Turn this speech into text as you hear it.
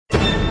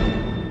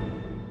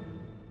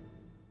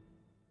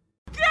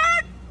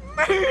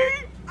me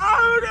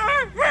out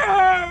of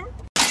here!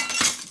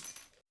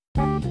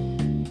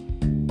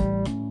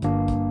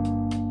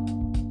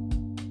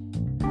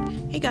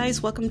 Hey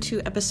guys, welcome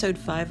to episode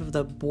 5 of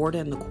the Bored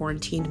and the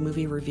Quarantined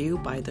movie review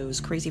by those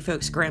crazy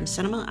folks, Graham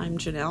Cinema. I'm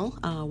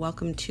Janelle.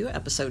 Welcome to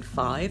episode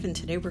 5, and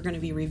today we're going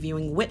to be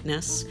reviewing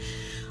Witness.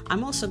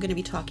 I'm also going to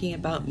be talking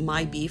about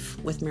my beef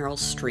with Meryl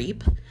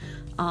Streep,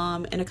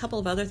 and a couple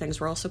of other things.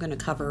 We're also going to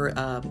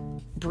cover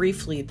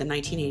briefly the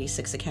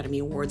 1986 Academy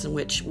Awards, in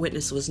which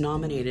Witness was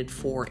nominated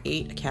for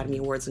 8 Academy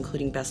Awards,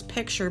 including Best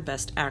Picture,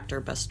 Best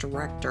Actor, Best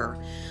Director.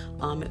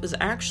 It was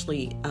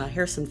actually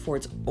Harrison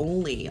Ford's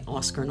only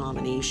Oscar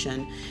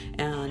nomination,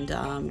 and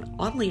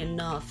oddly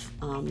enough,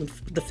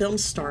 the film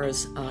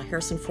stars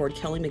Harrison Ford,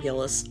 Kelly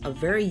McGillis, a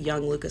very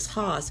young Lucas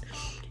Haas,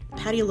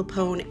 Patti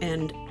LuPone,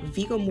 and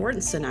Viggo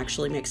Mortensen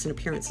actually makes an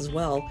appearance as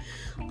well,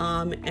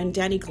 and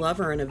Danny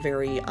Glover in a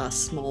very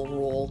small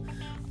role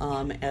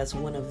as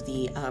one of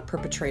the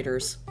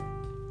perpetrators.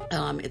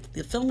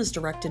 The film is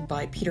directed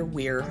by Peter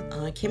Weir.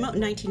 It came out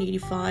in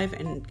 1985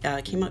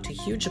 and came out to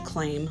huge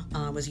acclaim,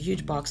 was a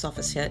huge box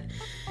office hit,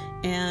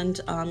 and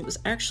it was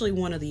actually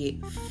one of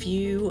the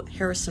few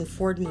Harrison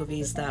Ford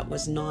movies that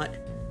was not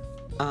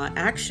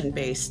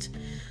action-based.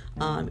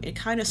 It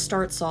kind of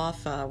starts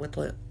off with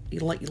a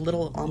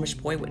little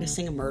Amish boy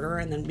witnessing a murder,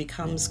 and then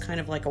becomes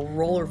kind of like a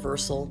role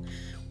reversal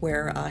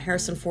where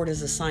Harrison Ford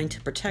is assigned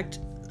to protect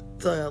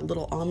the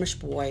little Amish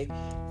boy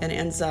and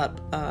ends up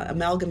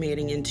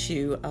amalgamating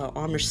into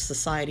Amish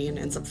society and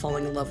ends up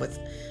falling in love with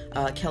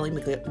Kelly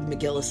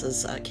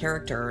McGillis's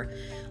character.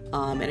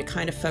 And it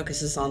kind of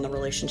focuses on the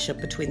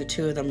relationship between the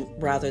two of them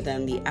rather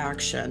than the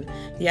action.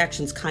 The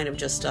action's kind of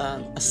just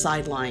a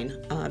sideline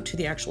to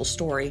the actual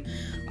story.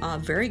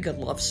 Very good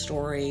love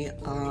story.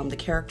 The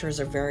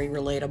characters are very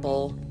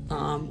relatable.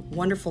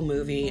 Wonderful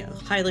movie.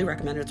 Highly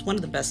recommended. It's one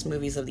of the best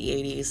movies of the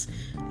 80s,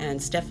 and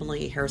it's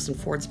definitely Harrison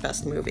Ford's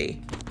best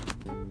movie.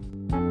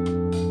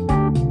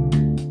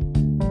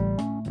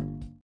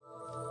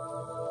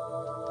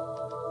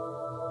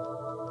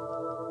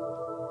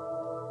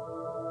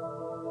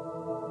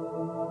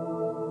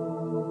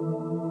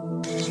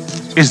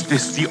 Is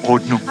this the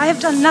Ordinal? I have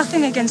done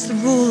nothing against the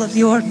rule of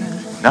the Ordinal.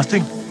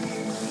 Nothing?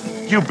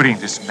 You bring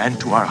this man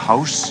to our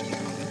house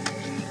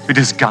with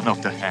his gun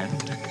of the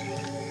hand.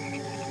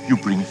 You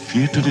bring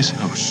fear to this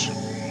house.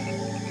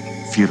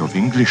 Fear of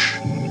English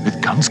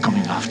with guns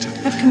coming after.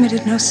 I've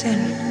committed no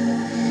sin.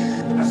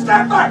 Now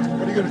stand back!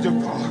 What are you gonna do,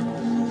 Paul?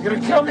 You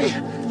gonna kill me?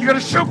 You gonna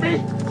shoot me?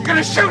 You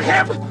gonna shoot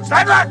him?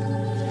 Stand back!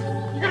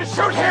 You gonna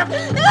shoot him?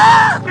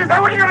 No! Is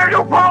that what you're gonna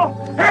do, Paul?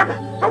 Him?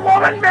 The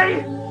woman?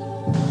 Me?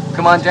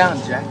 Come on down,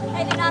 Jack.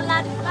 Hey, they're not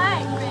allowed to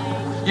fight,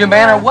 Ray. You a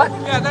man or what?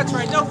 Yeah, that's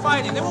right. No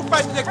fighting. They won't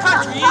fight for their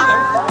country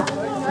either.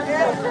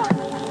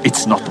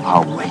 It's not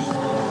our way.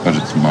 But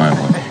it's my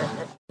way.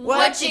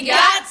 What you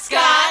got,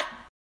 Scott?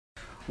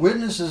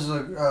 Witness is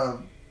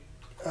a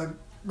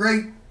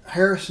great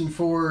Harrison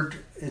Ford.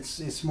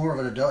 It's more of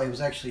an adult. It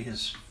was actually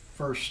his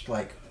first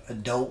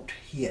adult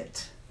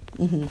hit,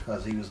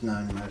 because he was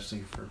known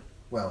mostly for,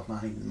 well,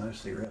 not even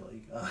mostly really.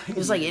 It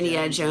was like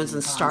Indiana Jones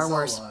and Star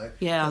Wars.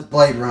 Yeah.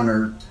 Blade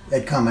Runner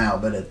had come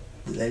out, but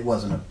it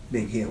wasn't a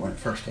big hit when it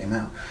first came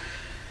out.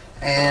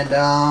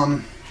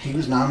 And he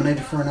was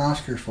nominated for an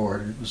Oscar for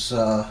it. It was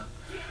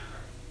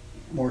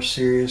more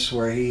serious,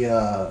 where he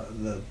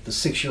the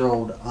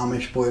 6-year-old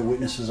Amish boy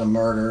witnesses a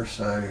murder,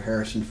 so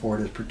Harrison Ford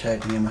is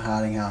protecting him,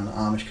 hiding out in the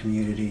Amish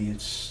community.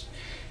 It's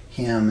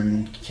him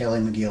and Kelly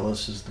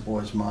McGillis is the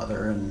boy's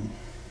mother, and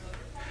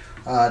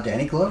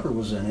Danny Glover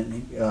was in it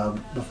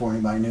before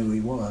anybody knew who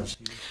he was.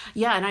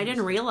 Yeah, and I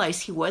didn't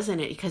realize he was in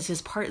it because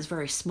his part is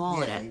very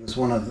small in it. He was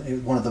one of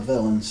the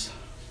villains.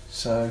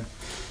 So,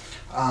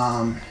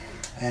 and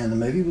the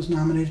movie was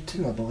nominated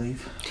too, I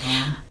believe.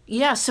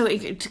 Yeah, so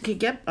to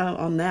get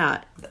on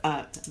that,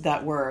 I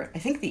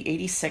think the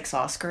 86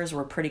 Oscars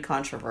were pretty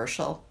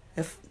controversial,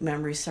 if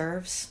memory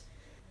serves.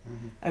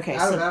 Mm-hmm. Okay,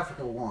 Out of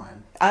Africa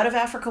won. Out of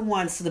Africa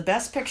won. So the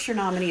Best Picture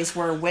nominees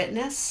were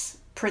Witness,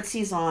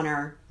 Prizzi's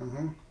Honor,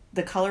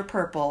 The Color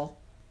Purple,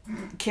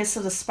 Kiss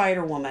of the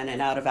Spider Woman, and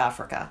Out of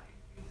Africa.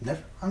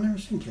 I've never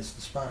seen Kiss of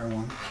the Spider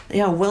Woman.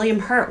 Yeah, William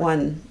Hurt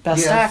won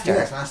Best Actor.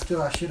 Yes, I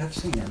should have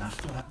seen it. I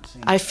still haven't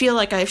seen it. I feel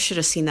like I should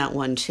have seen that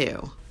one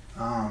too.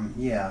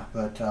 Yeah,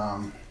 but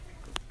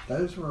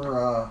those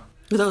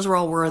were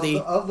all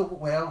worthy.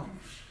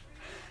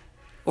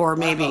 Or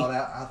maybe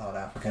I thought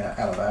Out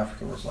of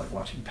Africa was like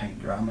watching paint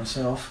dry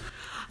myself.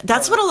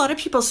 That's what a lot of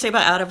people say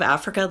about Out of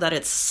Africa, that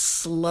it's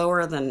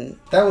slower than...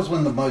 That was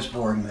when the most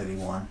boring movie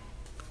won.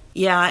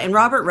 Yeah, and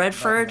Robert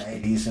Redford...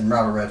 In the 80s, and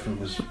Robert Redford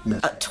was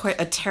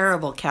a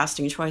terrible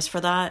casting choice for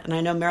that. And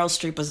I know Meryl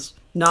Streep was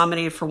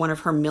nominated for one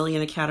of her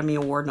million Academy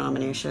Award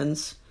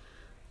nominations.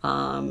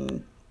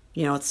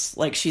 It's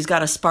like she's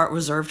got a spot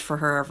reserved for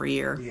her every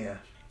year. Yeah.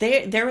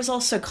 There was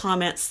also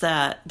comments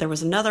that there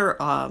was another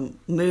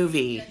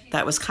movie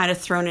that was kind of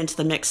thrown into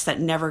the mix that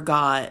never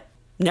got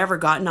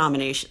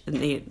nominated.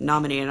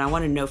 I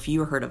want to know if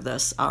you heard of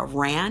this.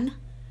 Ran.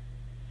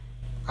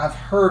 I've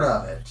heard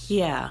of it.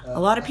 Yeah, a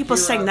lot of people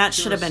saying that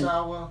should have been.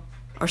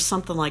 or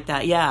something like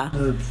that. Yeah.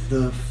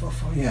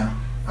 Yeah.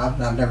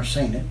 I've never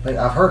seen it, but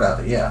I've heard of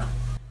it. Yeah.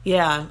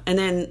 Yeah, and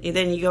then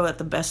you go at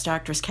the Best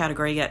Actress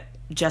category. You get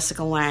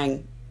Jessica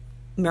Lange,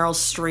 Meryl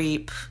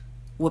Streep,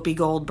 Whoopi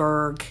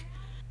Goldberg,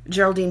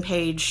 Geraldine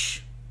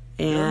Page,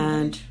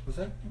 and Was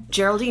that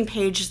Geraldine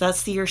Page.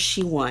 That's the year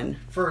she won.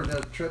 for the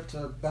trip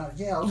to?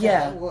 Yeah. Okay,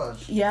 Yeah. that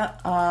was.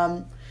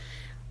 Yeah.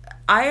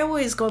 I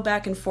always go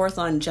back and forth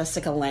on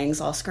Jessica Lange's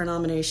Oscar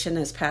nomination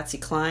as Patsy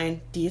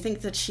Cline. Do you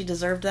think that she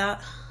deserved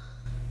that?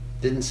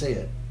 Didn't see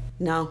it.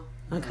 No.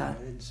 Okay. No, I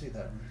didn't see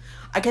that one.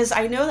 Because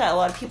I know that a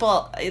lot of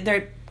people,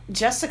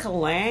 Jessica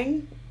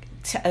Lange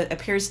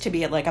appears to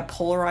be like a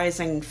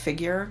polarizing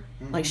figure.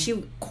 Mm-hmm. Like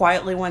she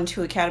quietly won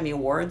 2 Academy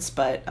Awards,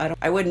 but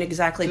I wouldn't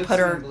exactly put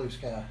her. Blue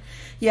Sky.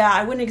 Yeah,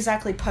 I wouldn't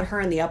exactly put her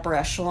in the upper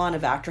echelon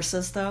of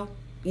actresses, though.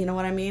 You know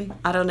what I mean?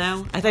 I don't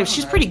know. I think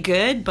she's pretty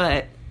good,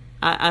 but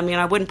I mean,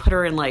 I wouldn't put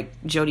her in like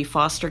Jodie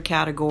Foster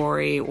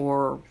category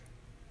or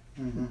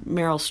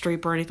Meryl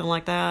Streep or anything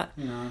like that.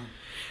 No.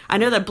 I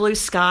know that Blue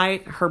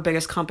Sky, her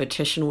biggest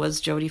competition was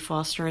Jodie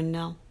Foster and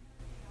Nell.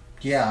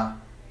 Yeah.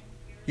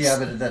 Yeah,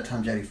 but at that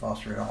time, Jodie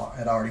Foster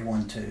had already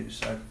won 2,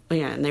 so.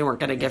 Yeah, and they weren't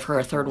going to give her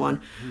a third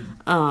one.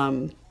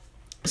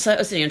 So that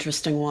was an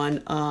interesting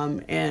one.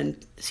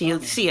 And so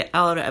you see it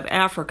out of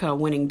Africa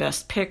winning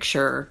Best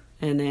Picture,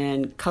 and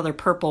then Color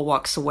Purple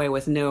walks away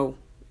with no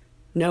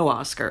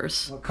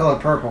Oscars. Well, Color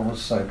Purple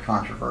was so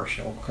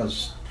controversial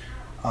because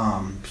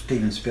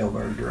Steven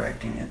Spielberg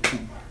directing it.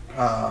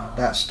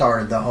 That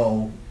started the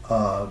whole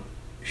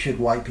should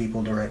white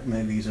people direct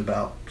movies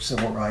about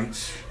civil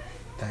rights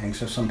thing.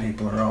 So some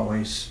people are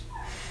always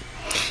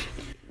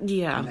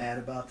mad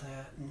about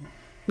that.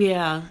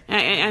 Yeah.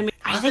 I mean,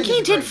 I think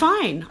he did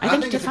fine. I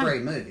think it's a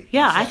great movie.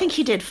 Yeah, I think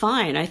he did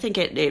fine. I think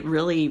it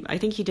really, I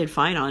think he did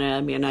fine on it.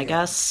 I mean, I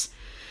guess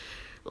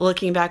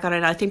looking back on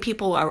it, I think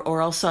people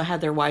are also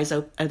had their were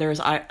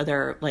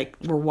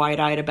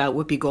wide-eyed about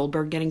Whoopi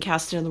Goldberg getting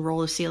casted in the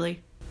role of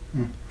Celie.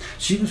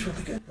 She was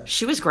really good, though.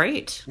 She was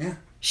great. Yeah.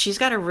 She's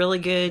got a really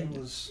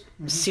good,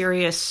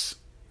 serious,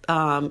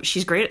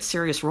 she's great at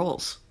serious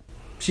roles.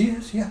 She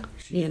is, yeah.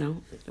 You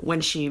know, when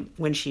she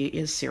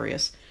is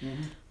serious.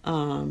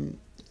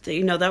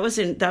 You know,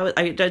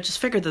 I just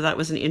figured that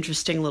was an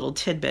interesting little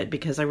tidbit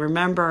because I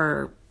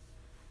remember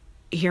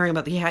hearing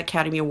about the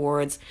Academy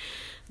Awards.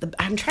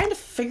 I'm trying to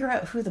figure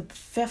out who the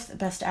 5th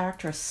Best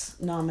Actress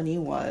nominee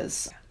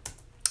was.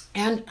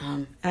 And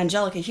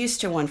Angelica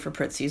Houston won for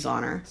Prizzi's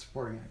Honor.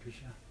 Supporting actress,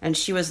 yeah. And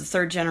she was the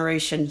 3rd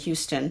generation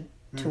Houston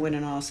to win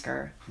an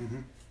Oscar.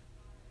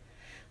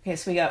 Okay,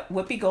 so we got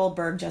Whoopi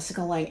Goldberg,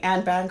 Jessica Lange,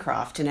 Anne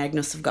Bancroft in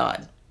Agnes of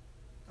God.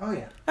 Oh,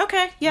 yeah.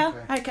 Okay, yeah.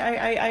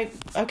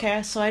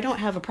 Okay, so I don't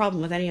have a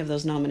problem with any of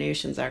those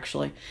nominations,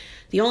 actually.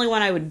 The only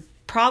one I would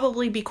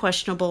probably be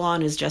questionable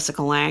on is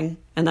Jessica Lange,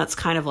 and that's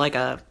kind of like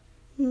a...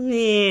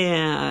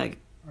 Yeah.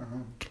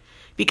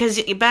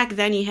 Because back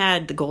then you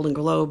had the Golden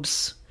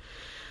Globes.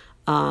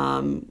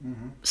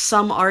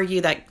 Some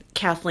argue that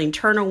Kathleen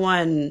Turner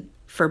won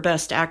for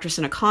Best Actress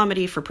in a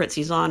Comedy for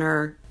Prizzi's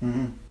Honor.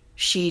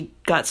 She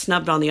got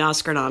snubbed on the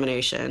Oscar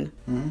nomination.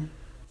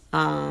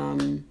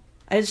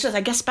 It's just,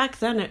 I guess back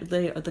then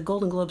the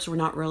Golden Globes were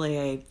not really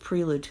a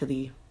prelude to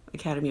the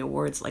Academy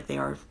Awards like they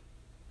are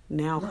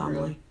now,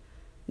 commonly. Really.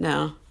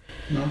 No.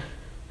 Even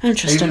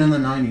Interesting. in the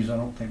 90s, I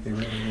don't think they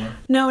really were.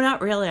 No,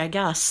 not really, I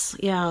guess.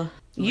 Yeah.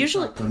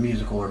 Usually like the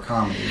musical or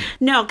comedy.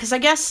 No, because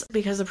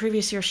the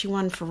previous year she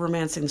won for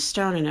Romancing the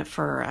Stone in it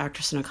for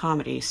Actress in a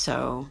Comedy,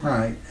 so...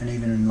 Right, and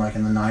even like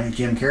in the 90s,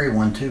 Jim Carrey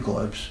won 2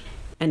 Globes.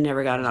 And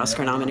never got an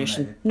Oscar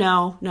nomination.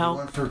 No. He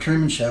won for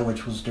Truman Show,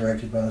 which was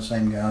directed by the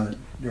same guy that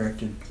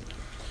directed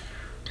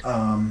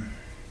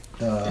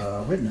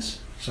The Witness.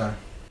 So...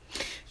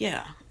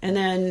 Yeah, and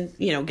then,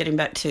 you know, getting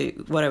back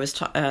to what I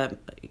was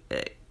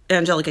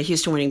Angelica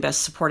Houston winning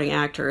Best Supporting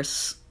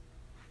Actress...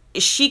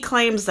 She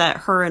claims that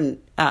her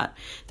and that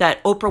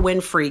Oprah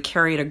Winfrey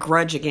carried a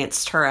grudge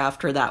against her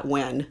after that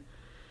win.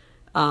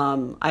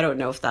 I don't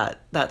know if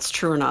that's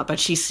true or not,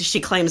 but she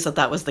claims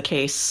that was the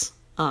case.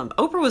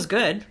 Oprah was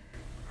good.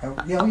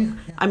 Yeah.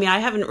 I mean, I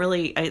haven't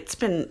really. It's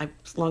been a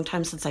long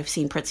time since I've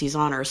seen Prizzi's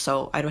Honor,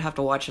 so I don't have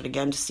to watch it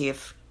again to see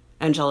if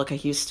Angelica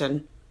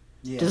Houston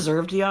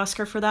deserved the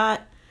Oscar for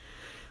that.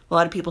 A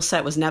lot of people said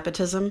it was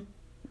nepotism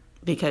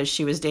because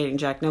she was dating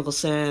Jack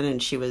Nicholson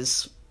and she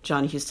was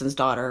John Huston's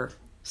daughter.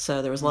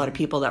 So there was a lot of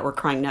people that were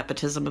crying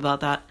nepotism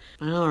about that.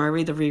 I don't know, I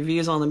read the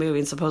reviews on the movie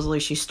and supposedly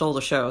she stole the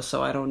show,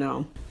 so I don't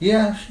know.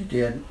 Yeah, she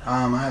did.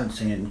 I haven't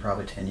seen it in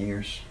probably 10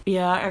 years.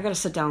 Yeah, I gotta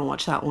sit down and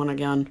watch that one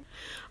again.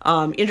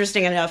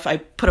 Interesting enough, I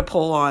put a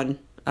poll on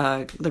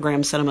the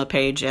Graham Cinema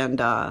page and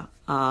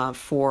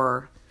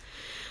for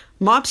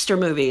mobster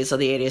movies of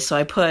the 80s. So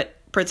I put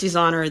Prizzi's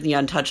Honor, The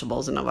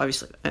Untouchables, and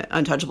obviously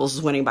Untouchables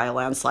is winning by a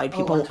landslide.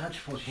 People,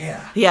 Untouchables,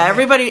 yeah. Yeah,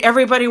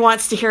 everybody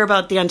wants to hear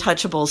about The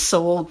Untouchables,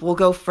 so we'll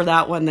go for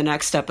that one the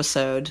next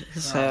episode.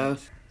 So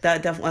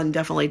that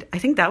definitely, I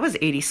think that was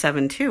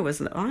 87 too,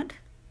 wasn't it?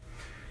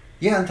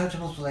 Yeah,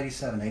 Untouchables was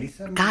 87.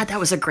 87? God, that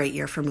was a great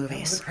year for That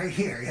movies. was a great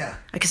year, yeah.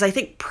 Because I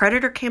think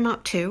Predator came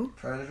out too.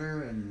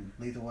 Predator and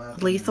Lethal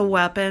Weapon. Lethal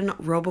Weapon,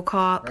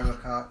 RoboCop.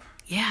 RoboCop.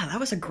 Yeah, that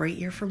was a great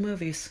year for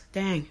movies.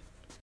 Dang.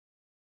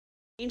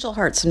 Angel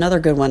Heart's another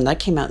good one. That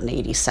came out in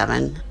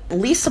 87.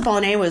 Lisa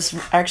Bonet was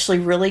actually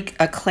really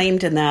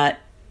acclaimed in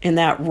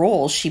that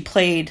role. She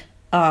played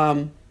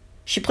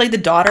the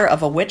daughter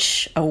of a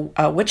witch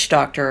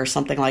doctor or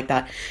something like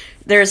that.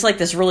 There's like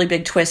this really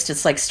big twist.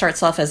 It's like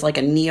starts off as like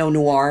a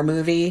neo-noir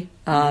movie,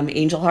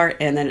 Angel Heart,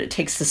 and then it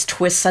takes this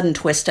sudden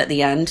twist at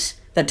the end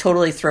that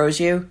totally throws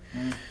you.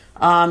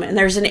 And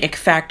there's an ick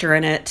factor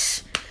in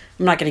it.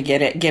 I'm not going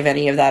to give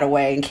any of that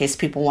away in case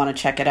people want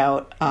to check it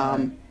out.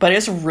 But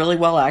it's a really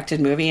well-acted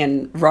movie,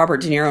 and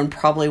Robert De Niro in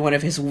probably one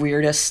of his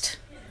weirdest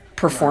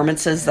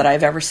performances that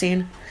I've ever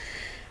seen.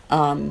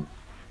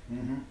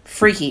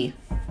 Freaky.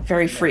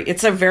 Very freaky.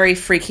 It's a very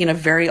freaky and a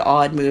very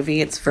odd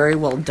movie. It's very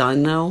well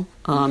done, though.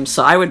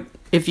 So I would,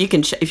 if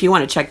you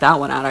want to check that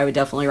one out, I would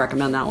definitely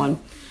recommend that one.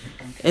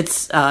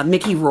 It's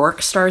Mickey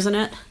Rourke stars in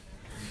it.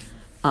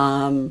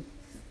 And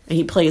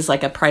he plays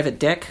like a private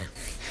dick.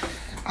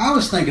 I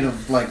was thinking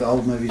of like the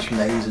old movies from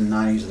the 80s and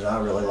 90s that I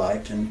really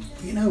liked, and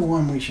you know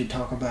one we should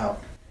talk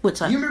about. What's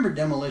that? You remember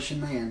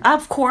Demolition Man?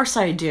 Of course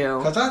I do.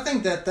 Because I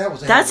think that was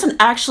that's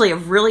actually a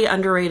really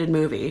underrated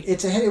movie.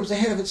 It was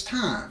ahead of its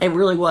time. It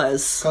really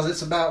was. Because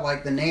it's about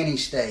like the nanny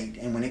state,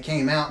 and when it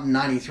came out in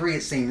 '93,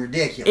 it seemed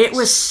ridiculous. It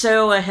was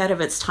so ahead of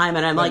its time,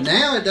 and but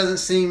now it doesn't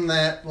seem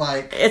that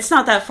like it's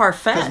not that far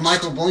fetched. Because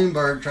Michael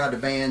Bloomberg tried to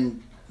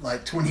ban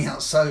like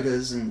 20-ounce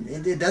sodas, and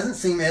it doesn't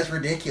seem as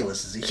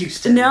ridiculous as it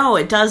used to. No,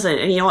 it doesn't.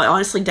 And you know what?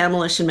 Honestly,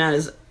 Demolition Man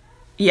is,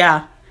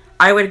 yeah,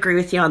 I would agree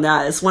with you on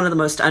that. It's one of the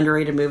most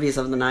underrated movies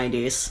of the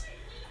 90s.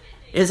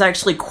 It's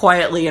actually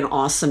quietly an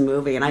awesome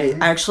movie, and I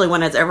actually,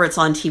 whenever it's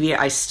on TV,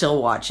 I still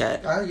watch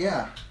it.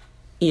 Yeah.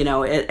 You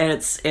know,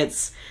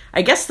 it's.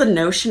 I guess the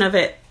notion of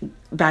it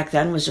back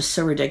then was just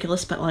so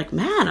ridiculous, but like,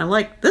 man, I'm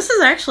like, this is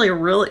actually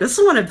this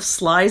is one of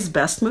Sly's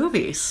best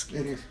movies.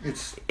 It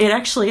is. It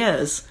actually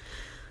is.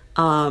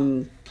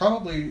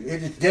 Probably,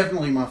 it's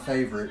definitely my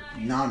favorite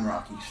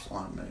non-Rocky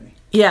Sly movie.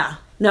 Yeah,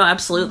 no,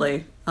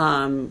 absolutely.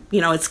 You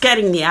know, it's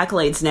getting the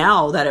accolades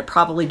now that it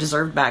probably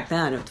deserved back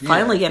then. It's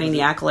finally getting the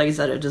accolades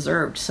that it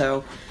deserved.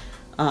 So,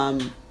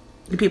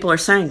 people are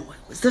saying,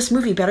 "Is this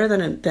movie better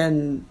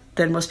than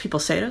most people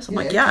say it is?" I'm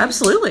like, yeah,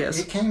 absolutely is.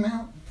 It came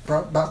out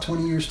about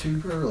 20 years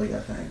too early, I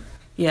think.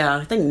 Yeah,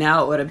 I think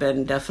now it would have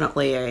been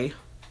definitely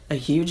a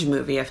huge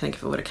movie, I think,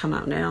 if it would have come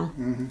out now.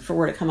 If it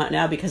were to come out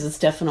now, because it's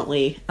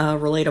definitely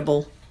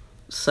relatable.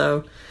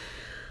 So,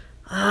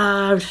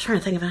 I'm just trying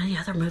to think of any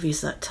other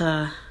movies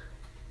that...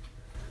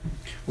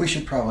 We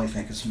should probably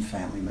think of some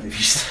family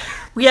movies.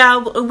 Yeah,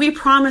 we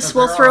promise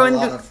we'll throw in...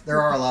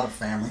 There are a lot of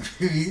family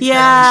movies.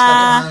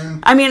 Yeah.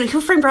 I mean,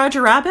 Who Framed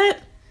Roger Rabbit?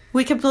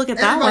 We could look at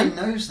that one.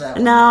 Everybody knows that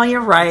one. No, you're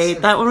right.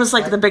 That one was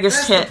like the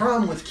biggest hit. That's the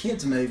problem with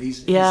kids'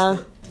 movies. Yeah.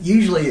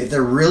 Usually, if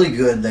they're really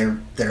good,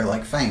 they're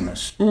like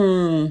famous.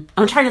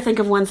 I'm trying to think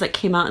of ones that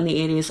came out in the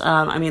 80s.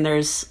 I mean,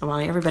 there's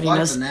everybody like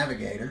knows The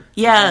Navigator.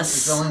 Yes,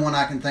 it's the only one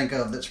I can think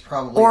of that's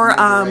probably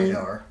on the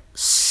radar.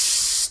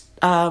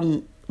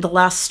 The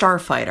Last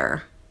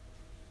Starfighter.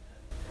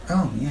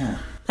 Oh yeah.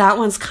 That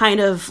one's kind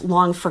of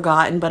long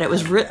forgotten, but it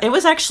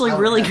was actually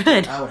really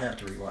good. I would have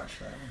to rewatch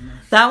that one.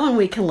 That one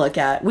we can look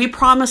at. We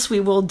promise we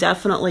will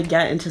definitely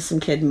get into some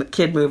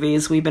kid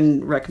movies. We've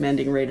been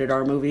recommending rated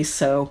R movies,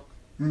 so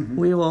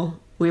we will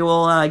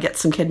get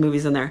some kid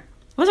movies in there.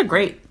 It was a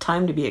great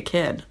time to be a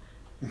kid.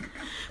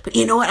 But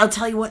you know what? I'll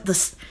tell you what,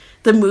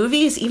 the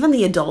movies, even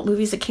the adult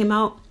movies that came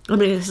out, I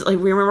mean, it's like,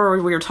 remember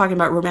when we were talking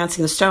about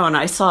Romancing the Stone?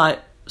 I saw it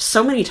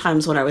so many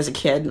times when I was a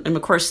kid, and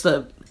of course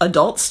the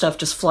adult stuff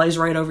just flies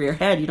right over your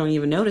head. You don't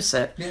even notice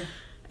it. Yeah.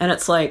 And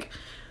it's like,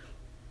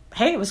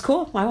 hey, it was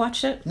cool. I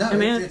watched it. No,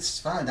 it's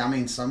fine. I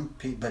mean, some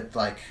people,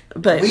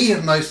 but we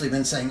have mostly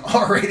been saying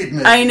R-rated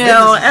movies. I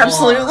know,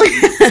 absolutely.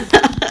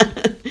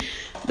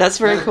 That's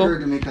very cool. That occurred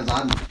to me because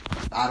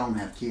I don't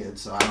have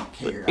kids, so I don't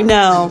care. No. I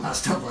don't think about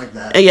stuff like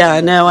that. Yeah,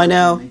 I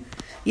know.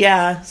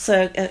 Yeah,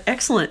 so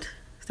excellent.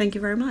 Thank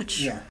you very much.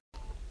 Yeah.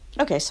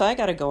 Okay, so I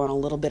got to go on a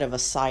little bit of a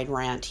side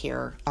rant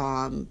here.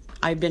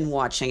 I've been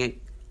watching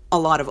a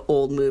lot of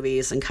old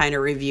movies and kind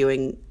of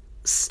reviewing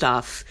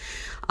stuff.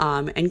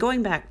 And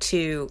going back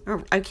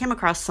to, I came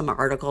across some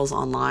articles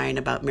online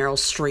about Meryl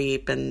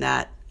Streep and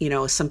that,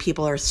 some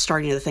people are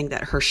starting to think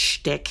that her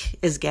shtick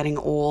is getting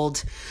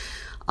old.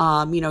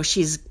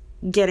 She's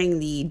getting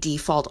the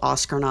default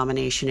Oscar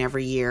nomination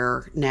every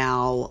year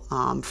now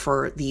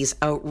for these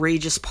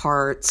outrageous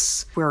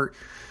parts. We're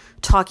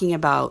talking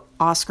about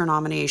Oscar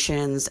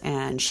nominations,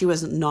 and she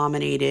was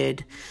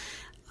nominated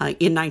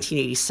in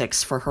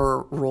 1986 for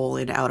her role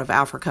in Out of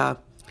Africa.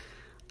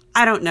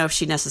 I don't know if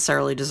she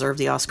necessarily deserved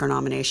the Oscar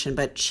nomination,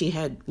 but she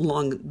had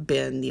long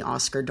been the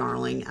Oscar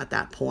darling at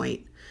that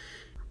point.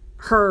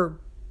 Her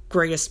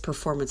greatest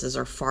performances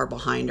are far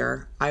behind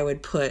her. I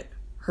would put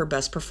her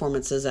best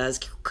performances as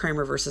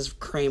Kramer versus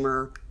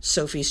Kramer,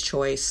 Sophie's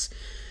Choice,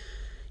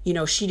 You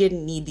know, she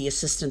didn't need the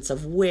assistance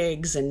of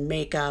wigs and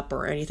makeup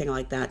or anything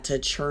like that to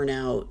churn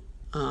out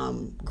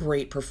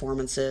great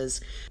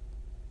performances.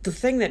 The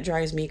thing that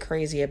drives me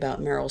crazy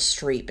about Meryl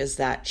Streep is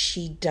that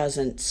she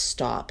doesn't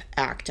stop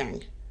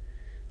acting.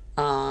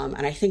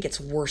 And I think it's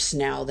worse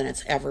now than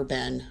it's ever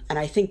been. And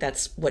I think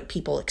that's what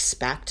people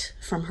expect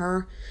from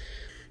her.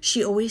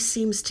 She always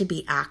seems to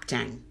be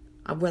acting,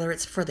 whether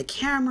it's for the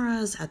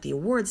cameras, at the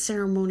award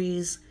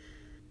ceremonies.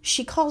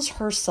 She calls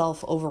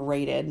herself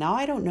overrated. Now,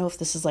 I don't know if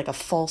this is like a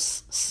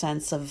false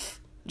sense of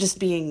just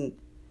being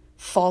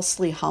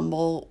falsely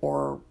humble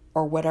or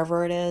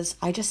whatever it is.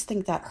 I just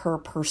think that her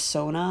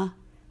persona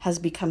has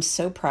become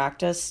so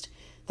practiced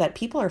that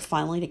people are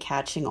finally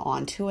catching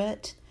on to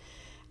it.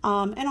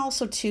 And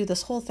also, too,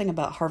 this whole thing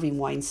about Harvey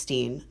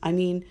Weinstein. I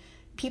mean,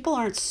 people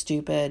aren't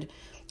stupid.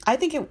 I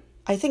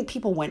think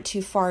people went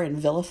too far in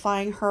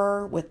vilifying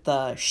her with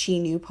the She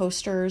Knew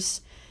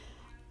posters.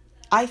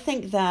 I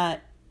think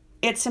that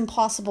it's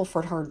impossible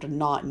for her to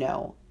not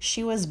know.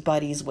 She was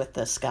buddies with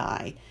this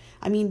guy.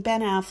 I mean,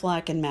 Ben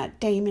Affleck and Matt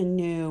Damon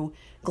knew.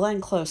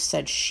 Glenn Close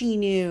said she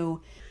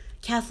knew.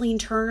 Kathleen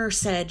Turner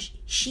said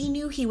she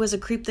knew he was a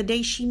creep the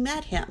day she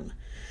met him.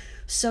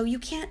 So you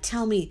can't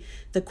tell me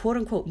the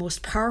quote-unquote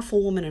most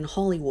powerful woman in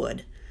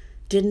Hollywood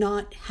did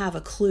not have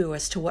a clue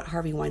as to what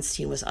Harvey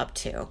Weinstein was up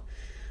to.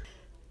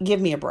 Give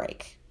me a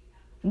break.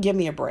 Give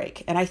me a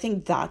break. And I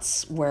think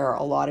that's where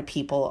a lot of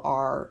people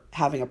are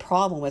having a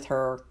problem with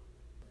her,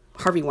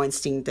 Harvey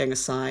Weinstein thing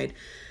aside.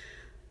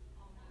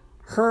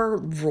 Her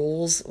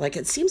roles, like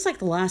it seems like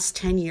the last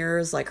 10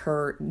 years, like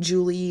her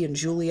Julie and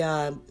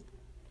Julia,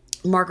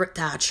 Margaret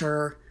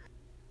Thatcher,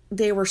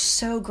 they were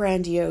so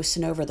grandiose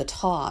and over the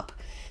top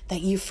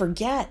that you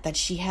forget that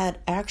she had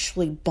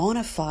actually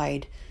bona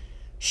fide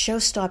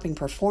show-stopping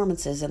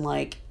performances in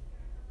like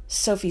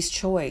Sophie's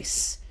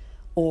Choice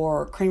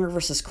or Kramer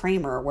versus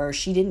Kramer, where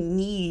she didn't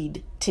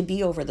need to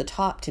be over the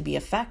top to be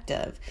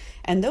effective.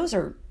 And those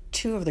are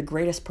two of the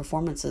greatest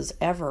performances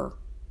ever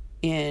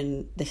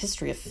in the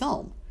history of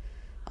film.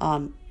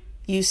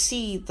 You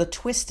see the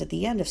twist at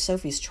the end of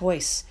Sophie's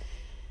Choice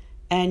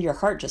and your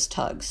heart just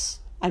tugs.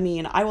 I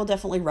mean, I will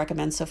definitely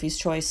recommend Sophie's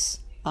Choice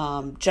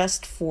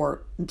just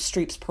for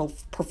Streep's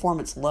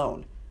performance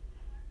alone.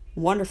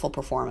 Wonderful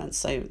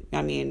performance.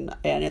 I mean,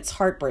 and it's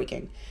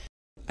heartbreaking.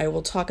 I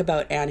will talk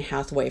about Anne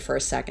Hathaway for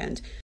a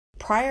second.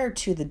 Prior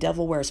to The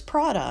Devil Wears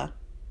Prada,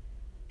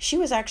 she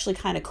was actually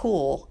kind of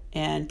cool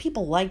and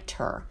people liked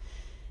her.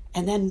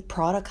 And then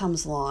Prada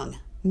comes along.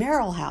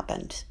 Meryl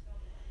happened.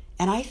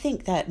 And I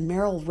think that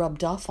Meryl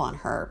rubbed off on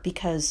her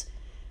because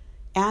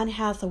Anne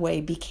Hathaway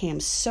became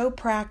so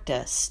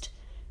practiced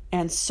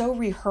and so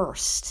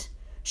rehearsed.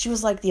 She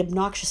was like the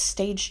obnoxious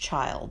stage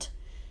child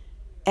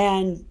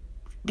and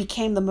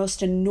became the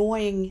most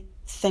annoying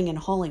thing in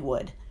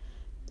Hollywood.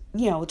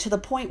 You know, to the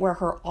point where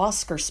her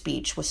Oscar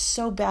speech was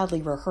so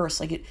badly rehearsed.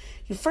 Like,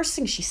 the first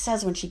thing she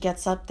says when she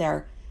gets up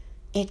there,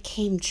 "It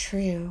came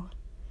true."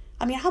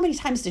 I mean, how many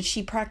times did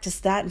she practice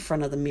that in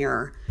front of the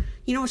mirror?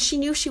 You know, she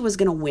knew she was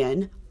going to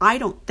win. I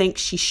don't think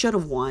she should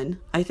have won.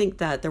 I think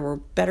that there were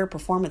better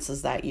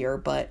performances that year,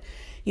 but,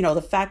 you know,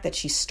 the fact that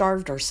she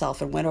starved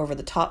herself and went over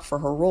the top for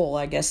her role,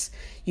 I guess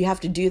you have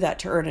to do that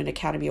to earn an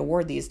Academy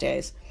Award these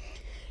days.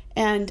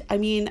 And, I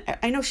mean,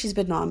 I know she's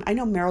been I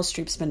know Meryl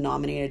Streep's been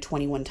nominated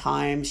 21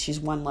 times. She's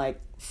won like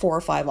 4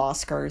 or 5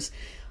 Oscars.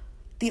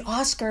 The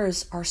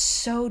Oscars are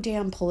so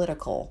damn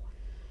political.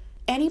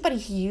 Anybody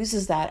who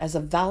uses that as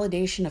a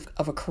validation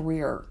of a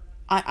career,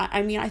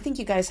 I mean, I think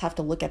you guys have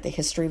to look at the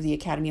history of the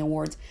Academy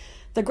Awards.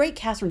 The great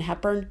Katharine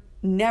Hepburn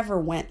never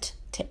went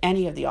to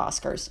any of the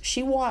Oscars.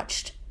 She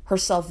watched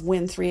herself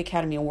win 3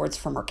 Academy Awards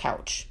from her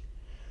couch.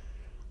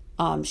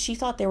 She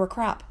thought they were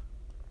crap.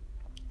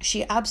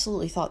 She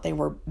absolutely thought they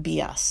were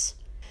BS.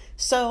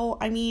 So,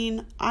 I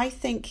mean, I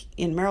think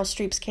in Meryl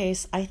Streep's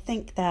case, I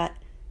think that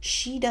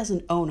she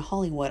doesn't own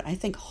Hollywood. I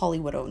think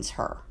Hollywood owns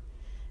her.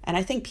 And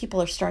I think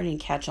people are starting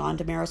to catch on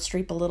to Meryl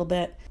Streep a little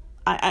bit.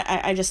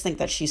 I just think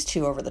that she's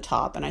too over the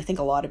top, and I think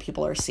a lot of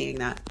people are seeing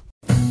that.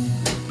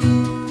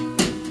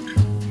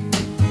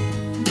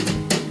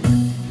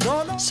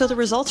 So the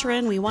results are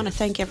in. We want to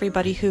thank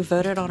everybody who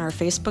voted on our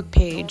Facebook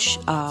page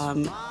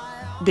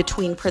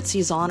between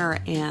Prizzi's Honor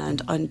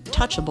and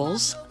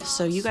Untouchables.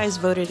 So you guys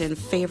voted in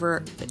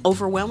favor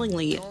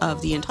overwhelmingly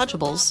of The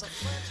Untouchables,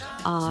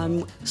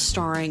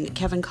 starring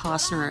Kevin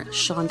Costner,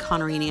 Sean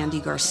Connery, and Andy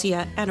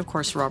Garcia, and of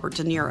course Robert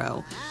De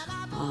Niro.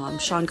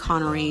 Sean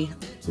Connery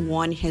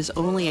won his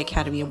only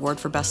Academy Award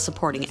for Best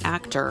Supporting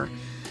Actor.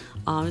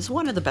 It's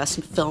one of the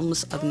best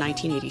films of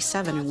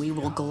 1987, and we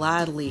will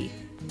gladly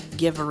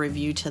give a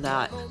review to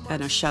that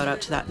and a shout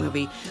out to that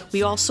movie.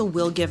 We also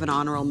will give an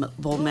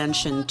honorable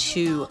mention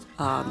to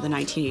the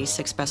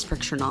 1986 Best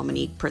Picture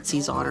nominee,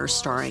 Prizzi's Honor,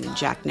 starring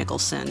Jack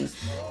Nicholson,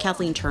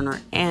 Kathleen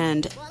Turner,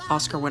 and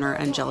Oscar winner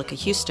Angelica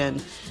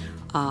Houston.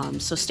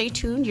 So stay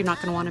tuned. You're not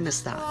going to want to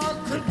miss that.